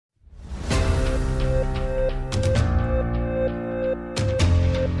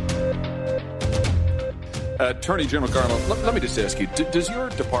Attorney General Garland, let me just ask you, does your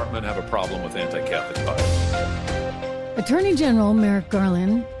department have a problem with anti-Catholic bias? Attorney General Merrick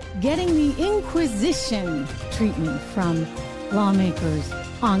Garland getting the Inquisition treatment from lawmakers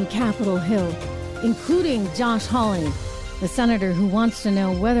on Capitol Hill, including Josh Hawley, the senator who wants to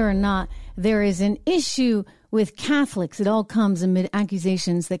know whether or not there is an issue with Catholics. It all comes amid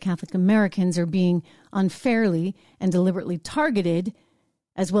accusations that Catholic Americans are being unfairly and deliberately targeted,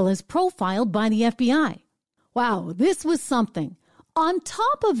 as well as profiled by the FBI. Wow, this was something. On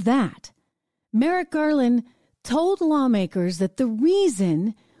top of that, Merrick Garland told lawmakers that the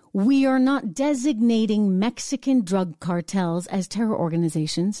reason we are not designating Mexican drug cartels as terror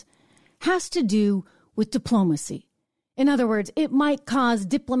organizations has to do with diplomacy. In other words, it might cause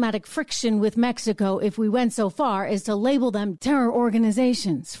diplomatic friction with Mexico if we went so far as to label them terror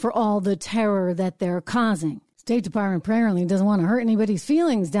organizations for all the terror that they're causing. State Department apparently doesn't want to hurt anybody's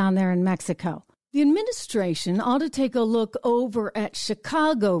feelings down there in Mexico. The administration ought to take a look over at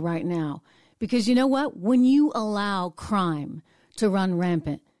Chicago right now, because you know what? When you allow crime to run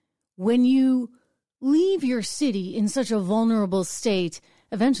rampant, when you leave your city in such a vulnerable state,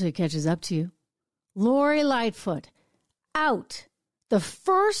 eventually it catches up to you. Lori Lightfoot, out. The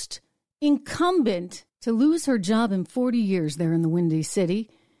first incumbent to lose her job in 40 years there in the Windy City,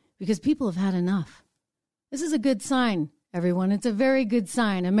 because people have had enough. This is a good sign, everyone. It's a very good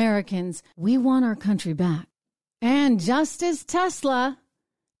sign. Americans, we want our country back. And just as Tesla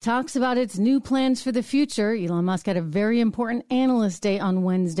talks about its new plans for the future, Elon Musk had a very important analyst day on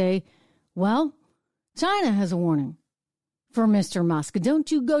Wednesday. Well, China has a warning for Mr. Musk.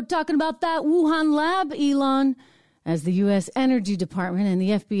 Don't you go talking about that Wuhan lab, Elon. As the U.S. Energy Department and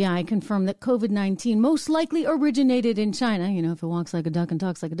the FBI confirmed that COVID-19 most likely originated in China, you know, if it walks like a duck and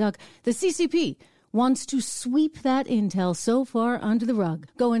talks like a duck, the CCP wants to sweep that intel so far under the rug,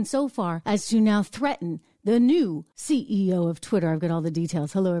 going so far as to now threaten the new CEO of Twitter. I've got all the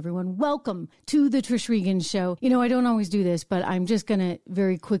details. Hello, everyone. Welcome to the Trish Regan Show. You know, I don't always do this, but I'm just going to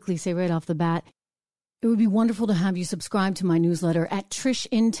very quickly say right off the bat, it would be wonderful to have you subscribe to my newsletter at Trish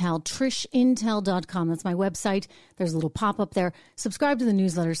Intel, trishintel.com. That's my website. There's a little pop-up there. Subscribe to the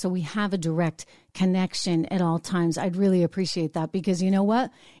newsletter so we have a direct connection at all times. I'd really appreciate that, because you know what?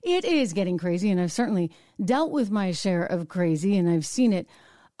 It is getting crazy, and I've certainly dealt with my share of crazy, and I've seen it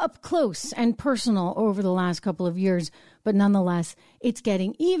up close and personal over the last couple of years. But nonetheless, it's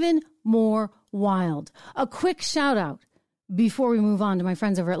getting even more wild. A quick shout out before we move on to my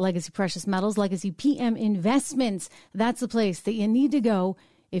friends over at Legacy Precious Metals, Legacy PM Investments. That's the place that you need to go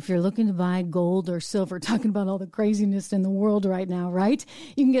if you're looking to buy gold or silver. Talking about all the craziness in the world right now, right?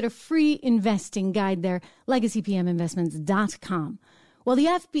 You can get a free investing guide there, legacypminvestments.com. Well, the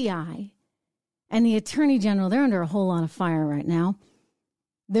FBI and the Attorney General, they're under a whole lot of fire right now.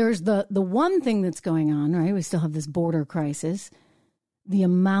 There's the one thing that's going on, right? We still have this border crisis. The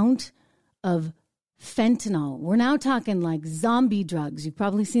amount of fentanyl. We're now talking like zombie drugs. You've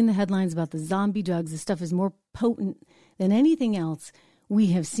probably seen the headlines about the zombie drugs. This stuff is more potent than anything else we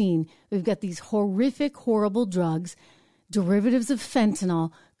have seen. We've got these horrific, horrible drugs, derivatives of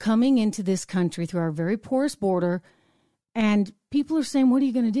fentanyl, coming into this country through our very porous border. And people are saying, what are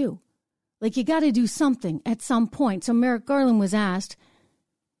you going to do? Like, you got to do something at some point. So Merrick Garland was asked,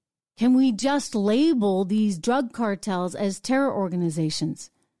 can we just label these drug cartels as terror organizations?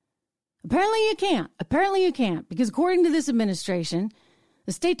 Apparently you can't. Apparently you can't, because according to this administration,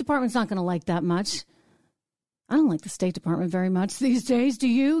 the State Department's not going to like that much. I don't like the State Department very much these days. Do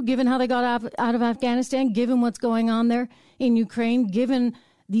you? Given how they got out of Afghanistan, given what's going on there in Ukraine, given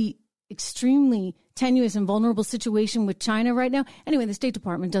the extremely tenuous and vulnerable situation with China right now. Anyway, the State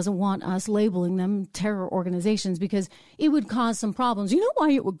Department doesn't want us labeling them terror organizations because it would cause some problems. You know why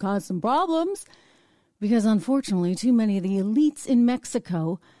it would cause some problems? Because unfortunately, too many of the elites in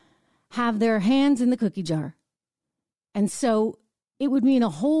Mexico have their hands in the cookie jar. And so it would mean a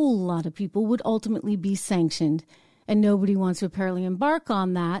whole lot of people would ultimately be sanctioned, and nobody wants to apparently embark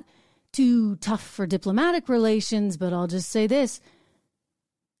on that. Too tough for diplomatic relations, but I'll just say this.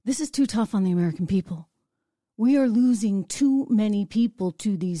 This is too tough on the American people. We are losing too many people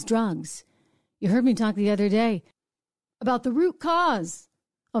to these drugs. You heard me talk the other day about the root cause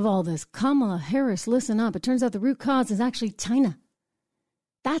of all this. Kamala Harris, listen up. It turns out the root cause is actually China.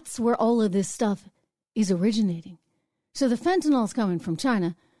 That's where all of this stuff is originating. So the fentanyl is coming from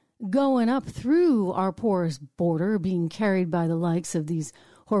China, going up through our porous border, being carried by the likes of these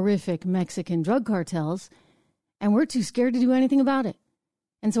horrific Mexican drug cartels, and we're too scared to do anything about it.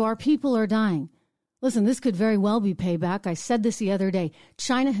 And so our people are dying. Listen, this could very well be payback. I said this the other day.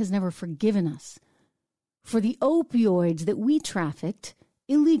 China has never forgiven us for the opioids that we trafficked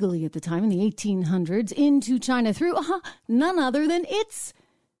illegally at the time in the 1800s into China through none other than its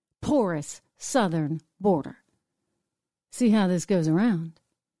porous southern border. See how this goes around?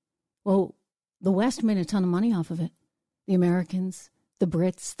 Well, the West made a ton of money off of it. The Americans, the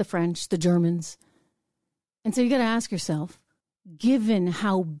Brits, the French, the Germans. And so you got to ask yourself, given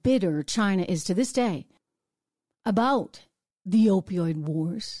how bitter China is to this day about the opioid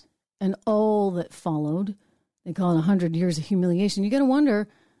wars and all that followed, they call it 100 years of humiliation, you got to wonder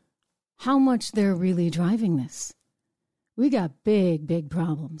how much they're really driving this. We got big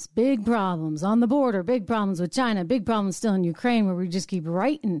problems on the border, big problems with China, big problems still in Ukraine where we just keep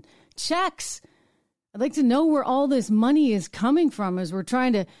writing checks. I'd like to know where all this money is coming from as we're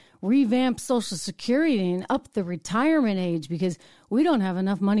trying to revamp Social Security and up the retirement age because we don't have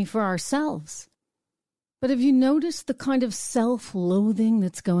enough money for ourselves. But have you noticed the kind of self-loathing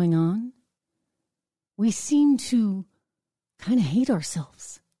that's going on? We seem to kind of hate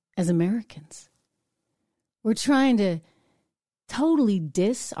ourselves as Americans. We're trying to totally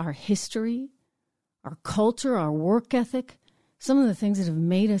diss our history, our culture, our work ethic, some of the things that have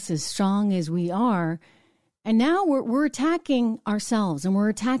made us as strong as we are. And now we're attacking ourselves and we're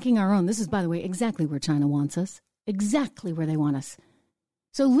attacking our own. This is, by the way, exactly where China wants us, exactly where they want us.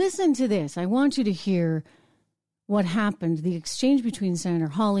 So listen to this. I want you to hear what happened, the exchange between Senator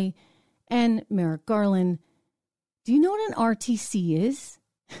Hawley and Merrick Garland. Do you know what an RTC is?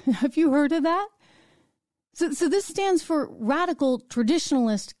 Have you heard of that? So this stands for Radical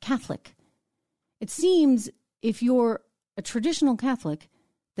Traditionalist Catholic. It seems if you're a traditional Catholic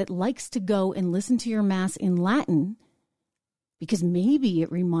that likes to go and listen to your Mass in Latin, because maybe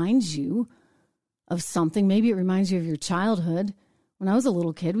it reminds you of something, maybe it reminds you of your childhood. When I was a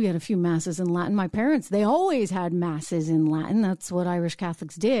little kid, we had a few Masses in Latin. My parents, they always had Masses in Latin. That's what Irish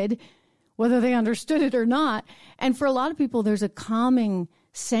Catholics did, whether they understood it or not. And for a lot of people, there's a calming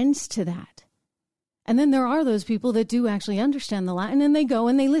sense to that. And then there are those people that do actually understand the Latin and they go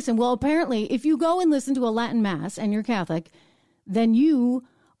and they listen. Well, apparently, if you go and listen to a Latin Mass and you're Catholic, then you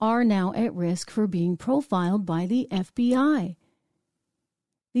are now at risk for being profiled by the FBI.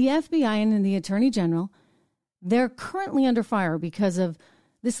 The FBI and the Attorney General, they're currently under fire because of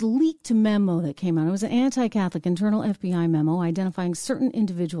this leaked memo that came out. It was an anti-Catholic internal FBI memo identifying certain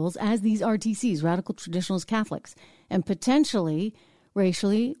individuals as these RTCs, Radical Traditionalist Catholics, and potentially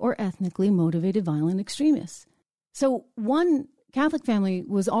racially or ethnically motivated violent extremists. So one Catholic family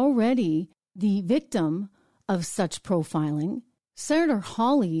was already the victim of such profiling. Senator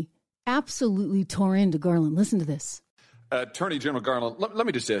Hawley absolutely tore into Garland. Listen to this. Attorney General Garland, let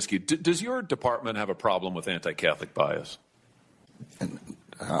me just ask you, does your department have a problem with anti-Catholic bias?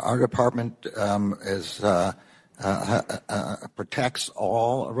 Our department protects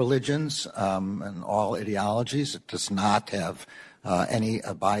all religions and all ideologies. It does not have any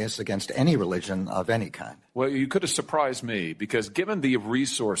bias against any religion of any kind. Well, you could have surprised me because given the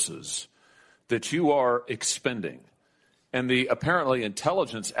resources that you are expending and the apparently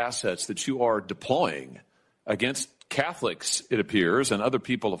intelligence assets that you are deploying against Catholics, it appears, and other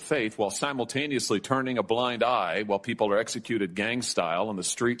people of faith, while simultaneously turning a blind eye while people are executed gang style on the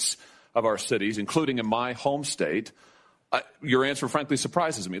streets of our cities, including in my home state, your answer frankly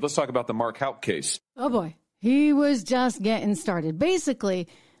surprises me. Let's talk about the Mark Houck case. Oh, boy. He was just getting started. Basically,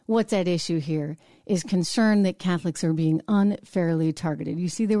 what's at issue here is concern that Catholics are being unfairly targeted. You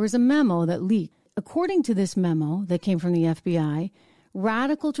see, there was a memo that leaked. According to this memo that came from the FBI,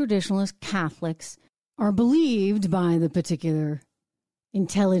 Radical Traditionalist Catholics are believed by the particular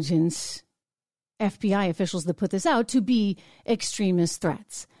intelligence FBI officials that put this out to be extremist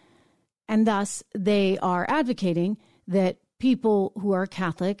threats. And thus, they are advocating that people who are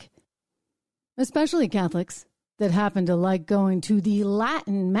Catholic, especially Catholics that happen to like going to the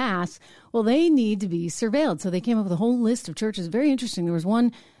Latin Mass, well, they need to be surveilled. So they came up with a whole list of churches. Very interesting. There was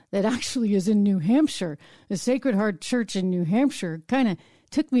one that actually is in New Hampshire. The Sacred Heart Church in New Hampshire kind of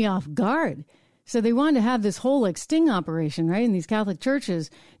took me off guard. So they wanted to have this whole like sting operation, right, in these Catholic churches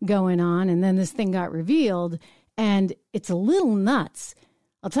going on. And then this thing got revealed. And it's a little nuts.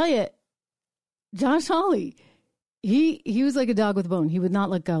 I'll tell you, Josh Hawley, he was like a dog with a bone. He would not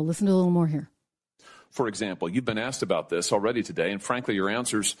let go. Listen to a little more here. For example, you've been asked about this already today, and frankly, your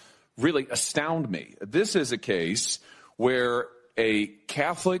answers really astound me. This is a case where a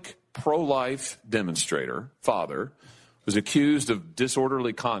Catholic pro-life demonstrator, father, was accused of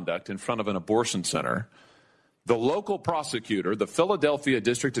disorderly conduct in front of an abortion center. The local prosecutor, the Philadelphia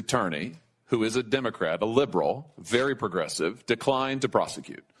district attorney, who is a Democrat, a liberal, very progressive, declined to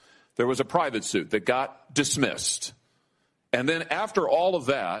prosecute. There was a private suit that got dismissed. And then after all of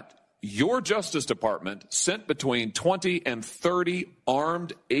that, your Justice Department sent between 20 and 30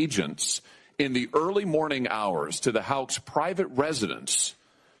 armed agents in the early morning hours to the Houck's private residence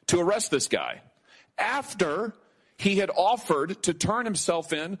to arrest this guy after he had offered to turn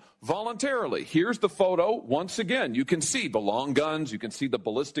himself in voluntarily. Here's the photo. Once again, you can see the long guns. You can see the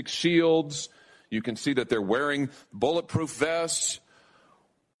ballistic shields. You can see that they're wearing bulletproof vests.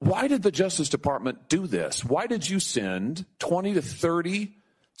 Why did the Justice Department do this? Why did you send 20 to 30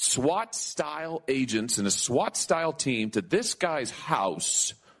 SWAT-style agents and a SWAT-style team to this guy's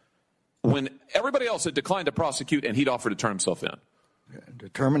house when everybody else had declined to prosecute and he'd offered to turn himself in?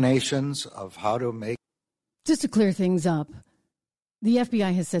 Determinations of how to make... Just to clear things up, the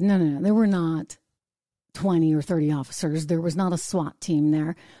FBI has said, no, there were not 20 or 30 officers. There was not a SWAT team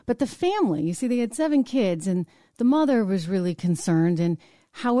there. But the family, you see, they had 7 kids, and the mother was really concerned. And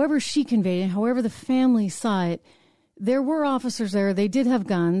however she conveyed it, however the family saw it, there were officers there. They did have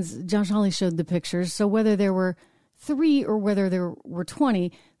guns. Josh Hawley showed the pictures. So whether there were 3 or whether there were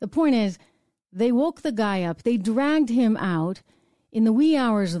 20, the point is they woke the guy up. They dragged him out in the wee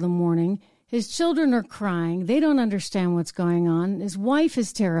hours of the morning. His children are crying. They don't understand what's going on. His wife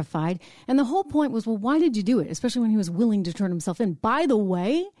is terrified. And the whole point was, well, why did you do it? Especially when he was willing to turn himself in. By the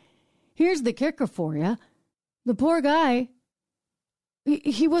way, here's the kicker for you. The poor guy,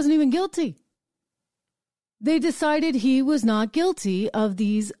 he wasn't even guilty. They decided he was not guilty of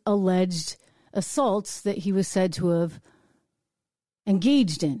these alleged assaults that he was said to have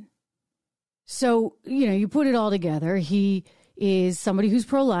engaged in. So, you put it all together. He is somebody who's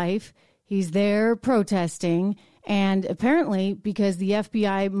pro-life. He's there protesting, and apparently because the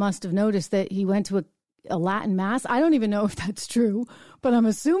FBI must have noticed that he went to a Latin mass. I don't even know if that's true, but I'm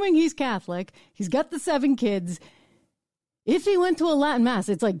assuming he's Catholic. He's got the 7 kids. If he went to a Latin mass,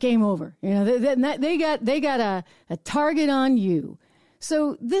 it's like game over. They got a target on you.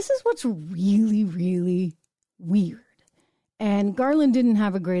 So this is what's really, really weird. And Garland didn't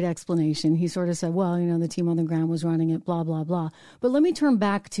have a great explanation. He sort of said, well, the team on the ground was running it, blah, blah, blah. But let me turn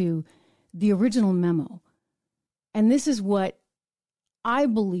back to the original memo. And this is what I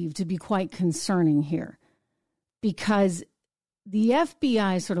believe to be quite concerning here, because the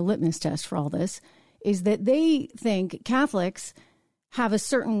FBI's sort of litmus test for all this is that they think Catholics have a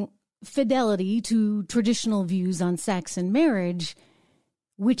certain fidelity to traditional views on sex and marriage,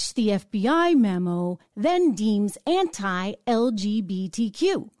 which the FBI memo then deems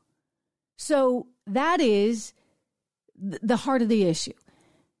anti-LGBTQ. So that is the heart of the issue.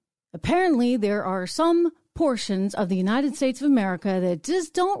 Apparently, there are some portions of the United States of America that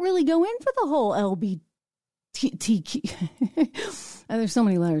just don't really go in for the whole LGBTQ. And there's so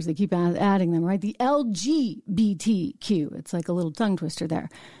many letters, they keep adding them, right? The LGBTQ. It's like a little tongue twister there.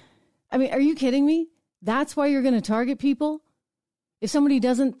 I mean, are you kidding me? That's why you're going to target people? If somebody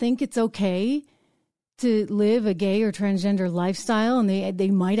doesn't think it's okay to live a gay or transgender lifestyle, and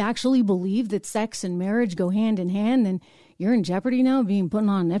they might actually believe that sex and marriage go hand in hand, then you're in jeopardy now of being put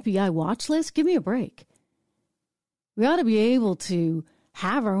on an FBI watch list? Give me a break. We ought to be able to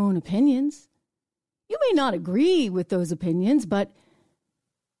have our own opinions. You may not agree with those opinions, but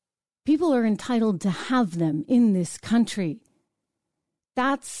people are entitled to have them in this country.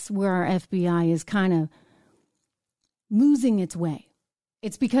 That's where our FBI is kind of losing its way.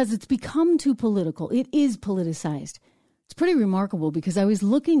 It's because it's become too political. It is politicized. It's pretty remarkable because I was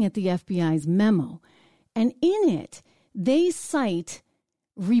looking at the FBI's memo, and in it, they cite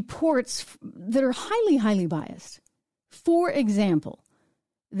reports that are highly, highly biased. For example,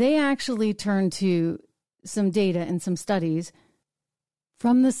 they actually turn to some data and some studies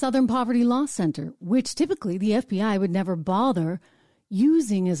from the Southern Poverty Law Center, which typically the FBI would never bother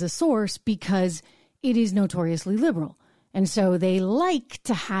using as a source because it is notoriously liberal. And so they like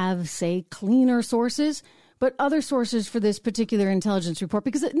to have, say, cleaner sources, but other sources for this particular intelligence report,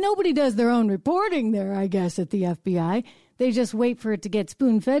 because nobody does their own reporting there, I guess, at the FBI. They just wait for it to get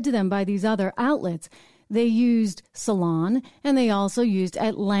spoon-fed to them by these other outlets. They used Salon, and they also used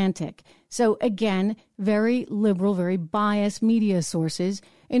Atlantic. So again, very liberal, very biased media sources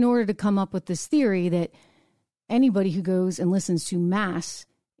in order to come up with this theory that anybody who goes and listens to Mass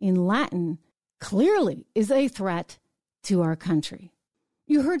in Latin clearly is a threat to our country.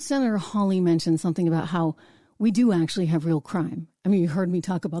 You heard Senator Hawley mention something about how we do actually have real crime. I mean, you heard me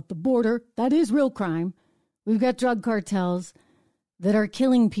talk about the border. That is real crime. We've got drug cartels that are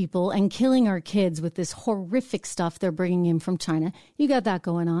killing people and killing our kids with this horrific stuff they're bringing in from China. You got that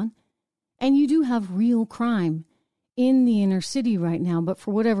going on. And you do have real crime in the inner city right now. But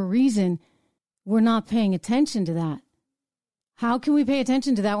for whatever reason, we're not paying attention to that. How can we pay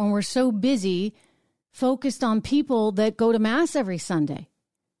attention to that when we're so busy focused on people that go to Mass every Sunday?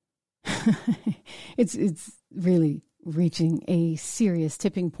 it's really reaching a serious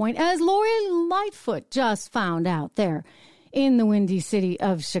tipping point, as Lori Lightfoot just found out there in the windy city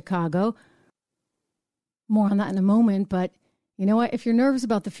of Chicago. More on that in a moment, but you know what? If you're nervous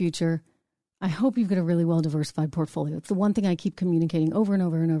about the future, I hope you've got a really well-diversified portfolio. It's the one thing I keep communicating over and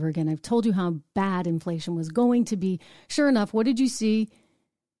over and over again. I've told you how bad inflation was going to be. Sure enough, what did you see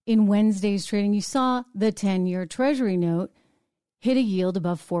in Wednesday's trading? You saw the 10-year Treasury note hit a yield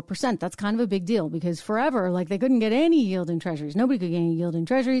above 4%. That's kind of a big deal because forever, they couldn't get any yield in treasuries. Nobody could get any yield in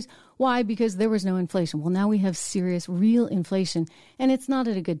treasuries. Why? Because there was no inflation. Well, now we have serious, real inflation, and it's not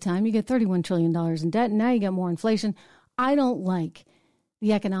at a good time. You get $31 trillion in debt, and now you get more inflation. I don't like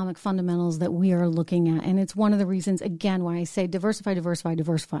the economic fundamentals that we are looking at, and it's one of the reasons, again, why I say diversify, diversify,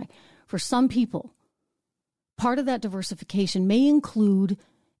 diversify. For some people, part of that diversification may include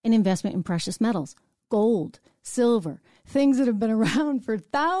an investment in precious metals, gold, silver, things that have been around for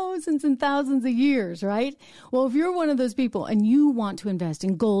thousands and thousands of years, right? Well, if you're one of those people and you want to invest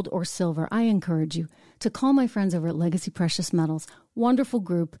in gold or silver, I encourage you to call my friends over at Legacy Precious Metals. Wonderful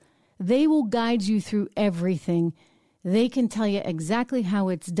group. They will guide you through everything. They can tell you exactly how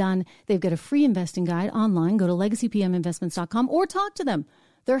it's done. They've got a free investing guide online. Go to legacypminvestments.com or talk to them.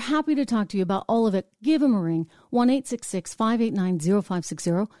 They're happy to talk to you about all of it. Give them a ring,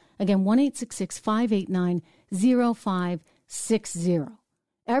 1-866-589-0560. Again, 1-866-589-0560.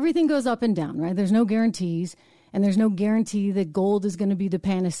 Everything goes up and down, right? There's no guarantees, and there's no guarantee that gold is going to be the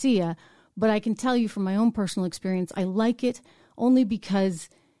panacea. But I can tell you from my own personal experience, I like it only because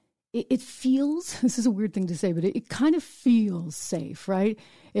it feels, this is a weird thing to say, but it kind of feels safe, right?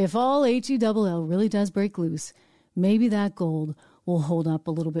 If all HELL really does break loose, maybe that gold will hold up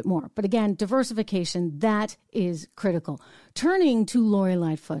a little bit more. But again, diversification, that is critical. Turning to Lori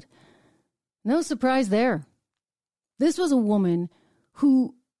Lightfoot, no surprise there. This was a woman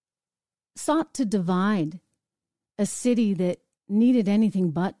who sought to divide a city that needed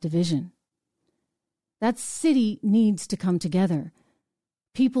anything but division. That city needs to come together.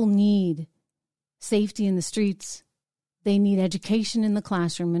 People need safety in the streets. They need education in the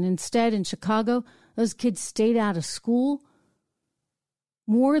classroom. And instead, in Chicago, those kids stayed out of school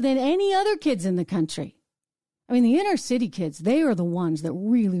more than any other kids in the country. I mean, the inner city kids, they are the ones that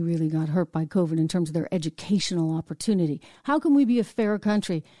really, really got hurt by COVID in terms of their educational opportunity. How can we be a fair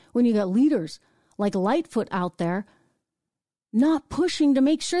country when you got leaders like Lightfoot out there not pushing to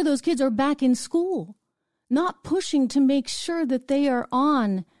make sure those kids are back in school, not pushing to make sure that they are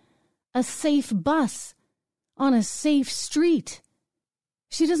on a safe bus, on a safe street?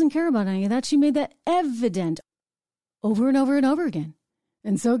 She doesn't care about any of that. She made that evident over and over and over again.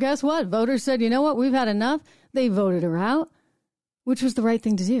 And so guess what? Voters said, you know what? We've had enough. They voted her out, which was the right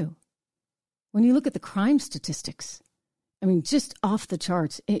thing to do. When you look at the crime statistics, I mean, just off the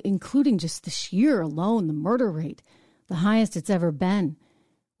charts, including just this year alone, the murder rate, the highest it's ever been.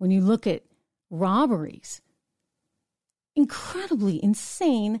 When you look at robberies, incredibly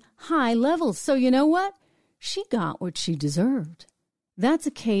insane high levels. So you know what? She got what she deserved. That's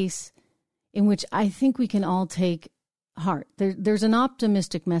a case in which I think we can all take heart. There's an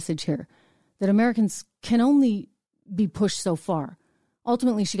optimistic message here that Americans can only be pushed so far.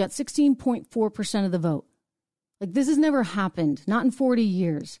 Ultimately, she got 16.4% of the vote. This has never happened, not in 40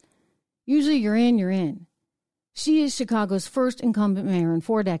 years. Usually you're in, you're in. She is Chicago's first incumbent mayor in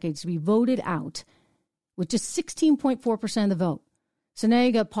 4 decades to be voted out with just 16.4% of the vote. So now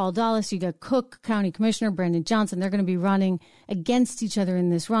you got Paul Dulles, you got Cook County Commissioner Brandon Johnson. They're going to be running against each other in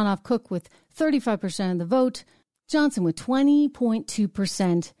this runoff. Cook with 35% of the vote, Johnson with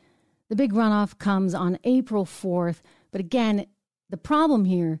 20.2%. The big runoff comes on April 4th. But again, the problem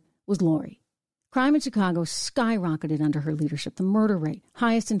here was Lori. Crime in Chicago skyrocketed under her leadership. The murder rate,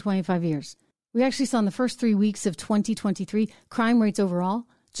 highest in 25 years. We actually saw in the first 3 weeks of 2023, crime rates overall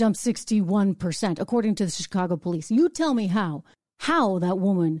jumped 61%, according to the Chicago police. You tell me how that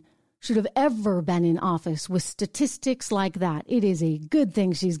woman should have ever been in office with statistics like that. It is a good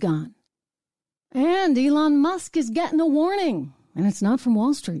thing she's gone. And Elon Musk is getting a warning. And it's not from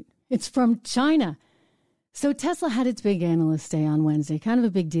Wall Street. It's from China. So Tesla had its big analyst day on Wednesday, kind of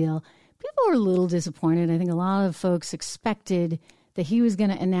a big deal. People were a little disappointed. I think a lot of folks expected that he was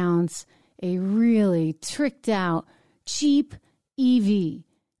going to announce a really tricked out, cheap EV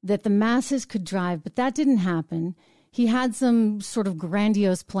that the masses could drive, but that didn't happen. He had some sort of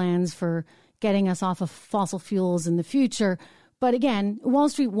grandiose plans for getting us off of fossil fuels in the future. But again, Wall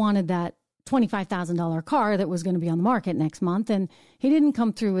Street wanted that $25,000 car that was going to be on the market next month. And he didn't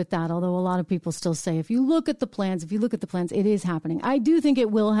come through with that, although a lot of people still say, if you look at the plans, it is happening. I do think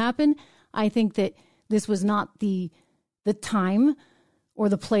it will happen. I think that this was not the time or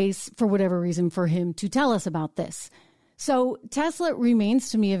the place for whatever reason for him to tell us about this. So Tesla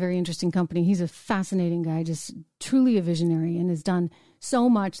remains to me a very interesting company. He's a fascinating guy, just truly a visionary, and has done so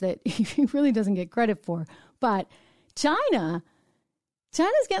much that he really doesn't get credit for. But China's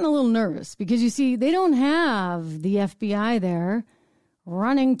getting a little nervous because, you see, they don't have the FBI there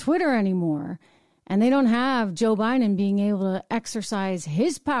running Twitter anymore. And they don't have Joe Biden being able to exercise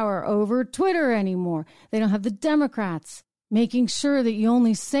his power over Twitter anymore. They don't have the Democrats making sure that you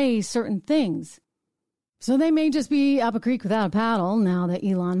only say certain things. So they may just be up a creek without a paddle now that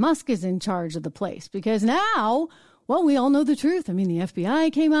Elon Musk is in charge of the place. Because now, well, we all know the truth. I mean, the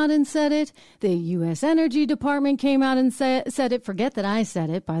FBI came out and said it. The U.S. Energy Department came out and said it. Forget that I said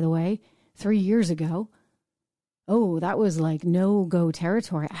it, by the way, 3 years ago. Oh, that was like no-go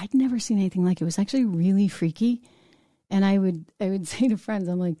territory. I'd never seen anything like it. It was actually really freaky. And I would say to friends,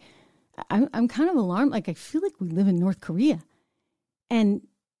 I'm like, I'm kind of alarmed. Like, I feel like we live in North Korea. And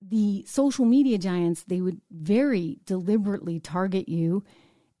the social media giants, they would very deliberately target you,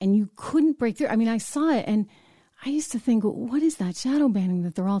 and you couldn't break through. I mean, I saw it, and I used to think, what is that shadow banning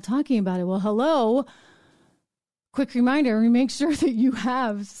that they're all talking about? It? Well, hello. Quick reminder, make sure that you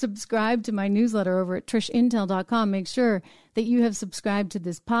have subscribed to my newsletter over at trishintel.com. Make sure that you have subscribed to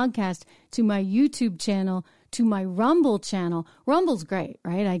this podcast, to my YouTube channel, to my Rumble channel. Rumble's great,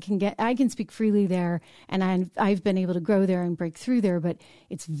 right? I can speak freely there, and I've been able to grow there and break through there, but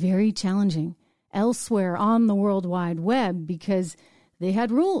it's very challenging elsewhere on the World Wide Web because they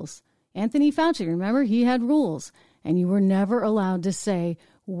had rules. Anthony Fauci, remember, he had rules, and you were never allowed to say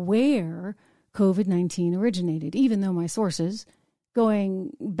where COVID-19 originated, even though my sources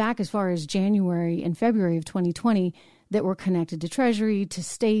going back as far as January and February of 2020 that were connected to Treasury, to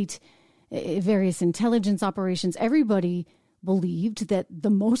state, various intelligence operations, everybody believed that the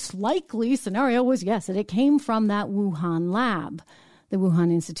most likely scenario was, yes, that it came from that Wuhan lab, the Wuhan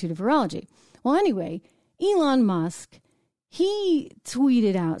Institute of Virology. Well, anyway, Elon Musk, he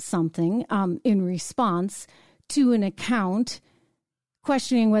tweeted out something in response to an account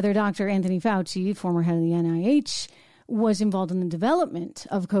questioning whether Dr. Anthony Fauci, former head of the NIH, was involved in the development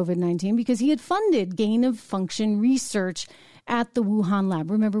of COVID-19 because he had funded gain-of-function research at the Wuhan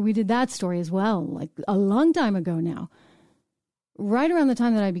lab. Remember, we did that story as well, like a long time ago now, right around the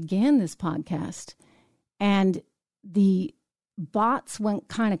time that I began this podcast. And the bots went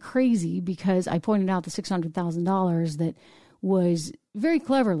kind of crazy because I pointed out the $600,000 that was very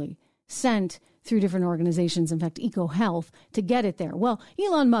cleverly sent through different organizations, in fact, EcoHealth, to get it there. Well,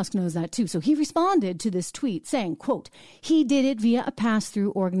 Elon Musk knows that too. So he responded to this tweet saying, quote, he did it via a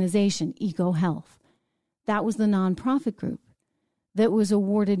pass-through organization, EcoHealth. That was the nonprofit group that was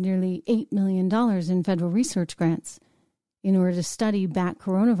awarded nearly $8 million in federal research grants in order to study bat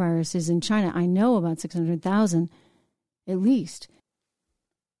coronaviruses in China. I know about 600,000, at least,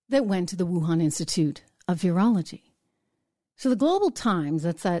 that went to the Wuhan Institute of Virology. So the Global Times,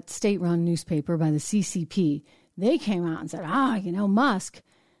 that's that state-run newspaper by the CCP, they came out and said, Musk,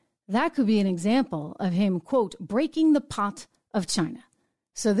 that could be an example of him, quote, breaking the pot of China.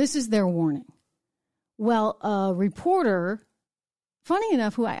 So this is their warning. Well, a reporter, funny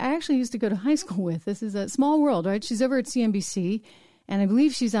enough, who I actually used to go to high school with, this is a small world, right? She's over at CNBC, and I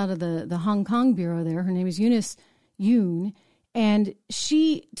believe she's out of the Hong Kong bureau there. Her name is Eunice Yoon, and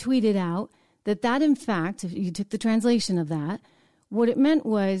she tweeted out that in fact, if you took the translation of that, what it meant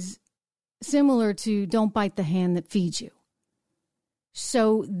was similar to don't bite the hand that feeds you.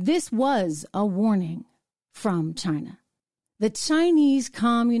 So this was a warning from China. The Chinese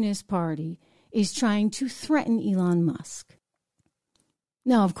Communist Party is trying to threaten Elon Musk.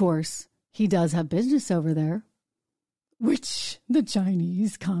 Now, of course, he does have business over there, which the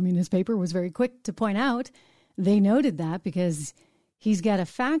Chinese Communist paper was very quick to point out. They noted that because he's got a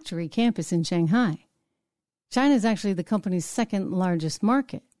factory campus in Shanghai. China is actually the company's second largest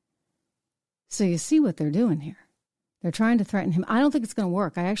market. So you see what they're doing here. They're trying to threaten him. I don't think it's going to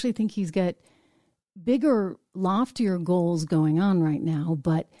work. I actually think he's got bigger, loftier goals going on right now.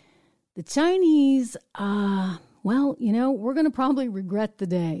 But the Chinese, we're going to probably regret the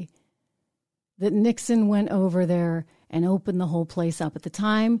day that Nixon went over there and opened the whole place up. At the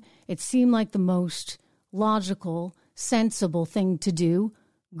time, it seemed like the most logical, sensible thing to do.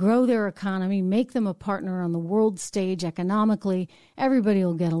 Grow their economy, make them a partner on the world stage economically. Everybody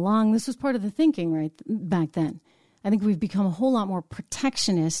will get along. This was part of the thinking right back then. I think we've become a whole lot more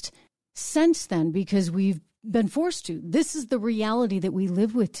protectionist since then because we've been forced to. This is the reality that we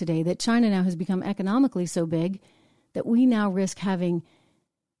live with today, that China now has become economically so big that we now risk having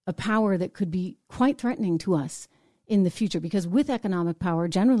a power that could be quite threatening to us in the future, because with economic power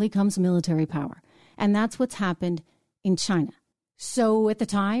generally comes military power. And that's what's happened in China. So at the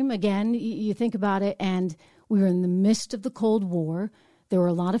time, again, you think about it, and we were in the midst of the Cold War. There were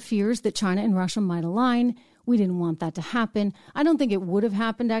a lot of fears that China and Russia might align. We didn't want that to happen. I don't think it would have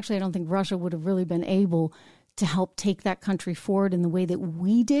happened, actually. I don't think Russia would have really been able to help take that country forward in the way that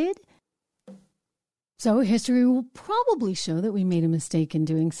we did. So history will probably show that we made a mistake in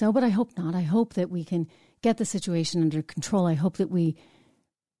doing so, but I hope not. I hope that we can get the situation under control. I hope that we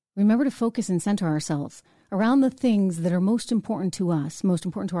remember to focus and center ourselves around the things that are most important to us, most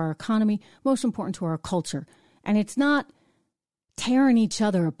important to our economy, most important to our culture. And it's not tearing each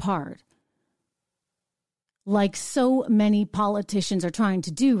other apart like so many politicians are trying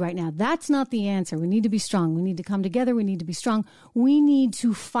to do right now. That's not the answer. We need to be strong. We need to come together. We need to be strong. We need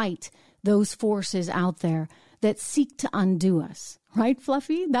to fight those forces out there that seek to undo us. Right,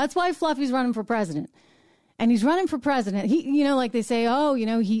 Fluffy? That's why Fluffy's running for president. And he's running for president. He, like they say,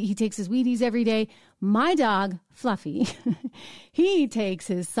 he takes his Wheaties every day. My dog, Fluffy, he takes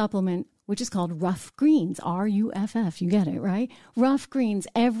his supplement, which is called Rough Greens, R-U-F-F. You get it, right? Rough Greens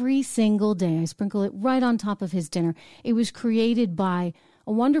every single day. I sprinkle it right on top of his dinner. It was created by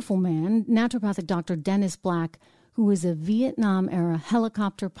a wonderful man, naturopathic Dr. Dennis Black, who was a Vietnam-era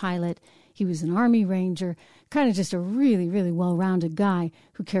helicopter pilot. He was an Army Ranger, kind of just a really, really well-rounded guy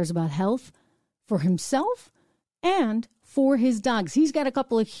who cares about health for himself and for his dogs. He's got a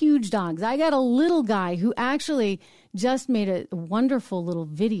couple of huge dogs. I got a little guy who actually just made a wonderful little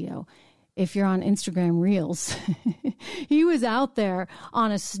video. If you're on Instagram Reels, he was out there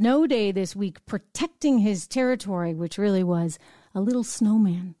on a snow day this week protecting his territory, which really was a little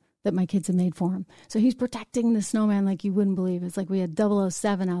snowman that my kids had made for him. So he's protecting the snowman like you wouldn't believe. It's like we had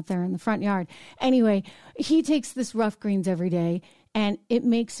 007 out there in the front yard. Anyway, he takes this Rough Greens every day, and it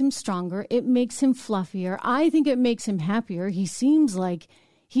makes him stronger. It makes him fluffier. I think it makes him happier. He seems like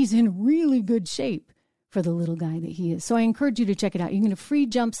he's in really good shape for the little guy that he is. So I encourage you to check it out. You can get a free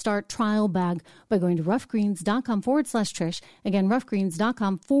Jumpstart trial bag by going to roughgreens.com/Trish. Again,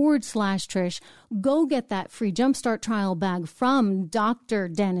 roughgreens.com/Trish. Go get that free Jumpstart trial bag from Dr.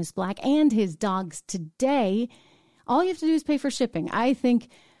 Dennis Black and his dogs today. All you have to do is pay for shipping. I think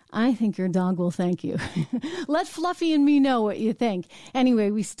your dog will thank you. Let Fluffy and me know what you think.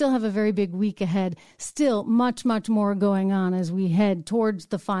 Anyway, we still have a very big week ahead. Still much, much more going on as we head towards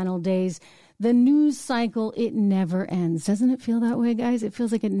the final days. The news cycle, it never ends. Doesn't it feel that way, guys? It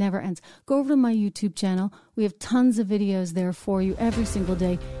feels like it never ends. Go over to my YouTube channel. We have tons of videos there for you every single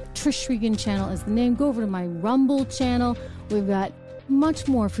day. Trish Regan channel is the name. Go over to my Rumble channel. We've got much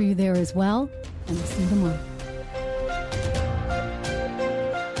more for you there as well. And we'll see you tomorrow.